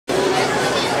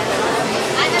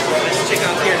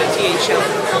out here the THL,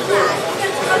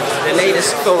 the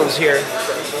latest phones here,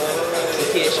 the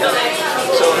THL.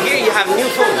 So here you have new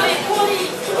phone.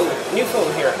 Oh, new phone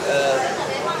here.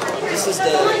 This is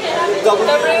the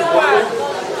W1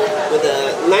 with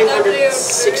a 960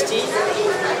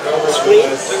 screen,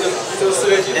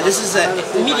 and this is a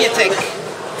MediaTek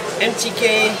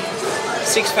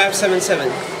MT6577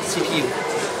 CPU.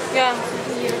 Yeah.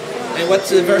 And what's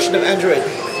the version of Android?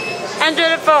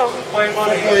 Android 4. 4.0?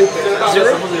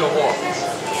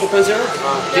 4.0? Do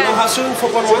you know how soon?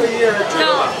 4.1?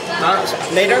 No.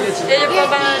 Later? It's 4.0.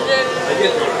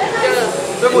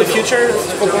 In the future,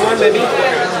 4.1 maybe?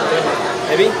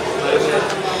 Maybe?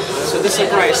 So this is the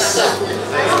price.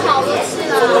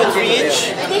 4.3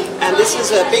 inch, and this is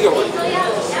a bigger one.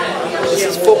 This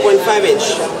is 4.5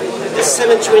 inch. The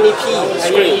 720p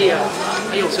screen.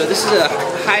 So this is a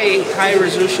high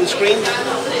resolution screen.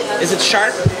 Is it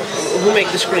sharp? Who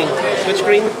make the screen? Which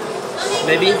screen?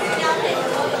 Maybe?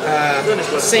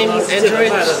 Same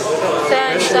Android?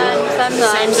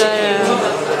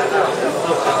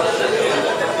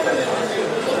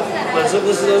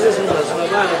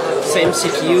 Same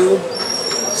CPU,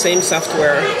 same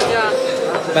software,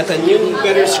 but a new,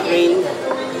 better screen,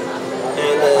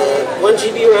 and 1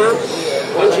 GB RAM,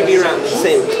 1 GB RAM,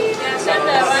 same.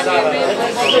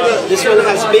 This one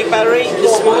has big battery,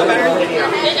 this small battery?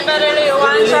 Big battery,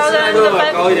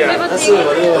 1,550.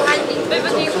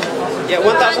 Yeah,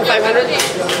 1,500.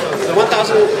 The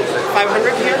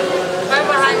 1,500 here?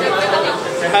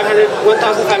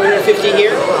 1,550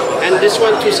 here, and this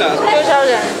one 2,000.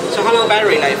 2,000. So how long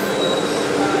battery life?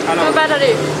 How long? No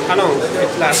battery. How long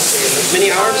it lasts?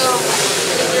 Many hours?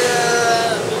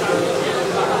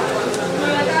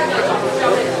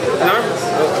 An hour?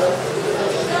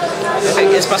 Okay,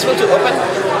 it's possible to open?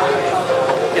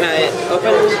 Can I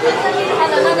open?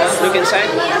 Look inside?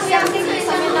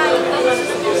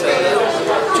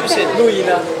 Two SIM. Two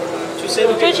SIM?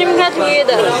 Two SIM card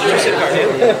together. Two SIM card,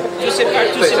 yeah? Two SIM card,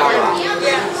 two SIM card.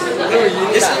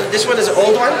 This one is the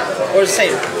old one or the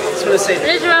same? This one is the same.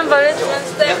 This one, but this one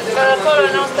stamp, but the color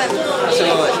no stamp. So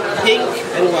pink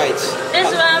and white. This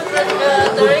one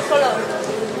the red color.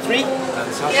 Three?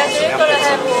 Yeah, the red color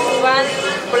have one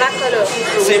black color.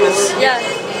 Same as. Yeah.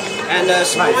 And the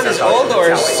small one is old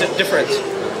or is it different?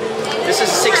 This is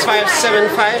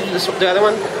 6575. This the other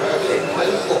one.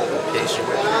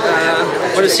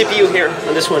 What is CPU here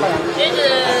on this one? This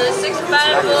is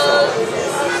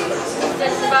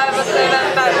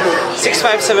 6575.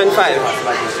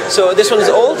 6575. So this one is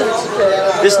old?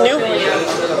 This new?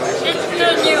 It's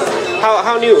still new.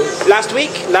 How new? Last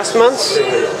week? Last month?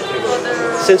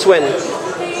 Since when?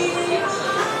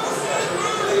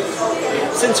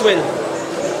 Since when?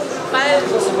 5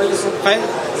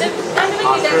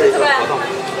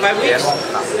 5 weeks?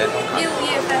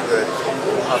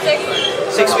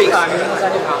 6 weeks.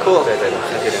 Cool.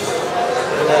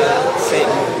 Same.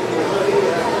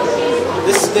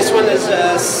 This one is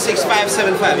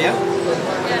 6575, yeah?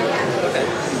 Okay.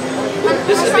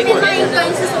 This is a big one.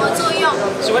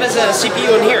 So what is the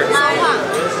CPU in here?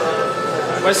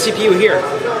 What is CPU here?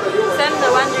 Same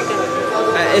the 1 GB.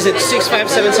 Is it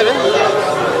 6577?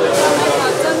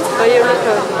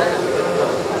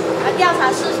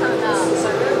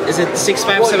 Is it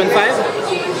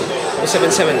 6575 or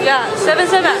 77? Yeah,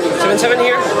 77. 77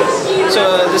 here.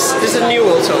 So this is new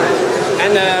also.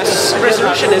 And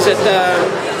resolution is it?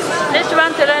 This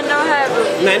one today no have.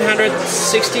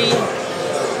 960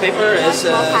 paper is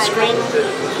screen.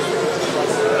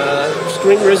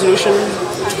 Screen resolution,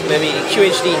 maybe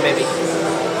qHD maybe.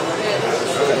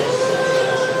 Okay.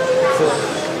 Cool.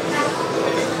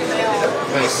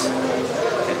 Nice.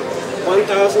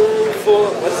 1,004.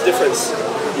 What's the difference?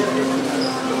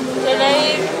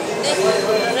 Today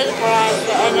this price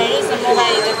and this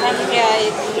mobile the country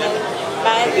is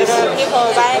buy for the people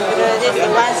buy for this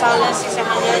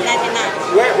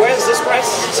 1,699. Where is this price?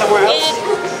 Somewhere else?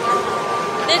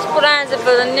 This price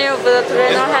for the new, but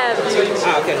today not have.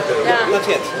 Ah, okay. Yeah. Not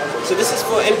yet. So this is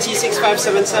for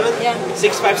MT6577? Yeah.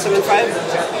 6575?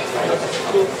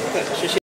 Cool. Okay.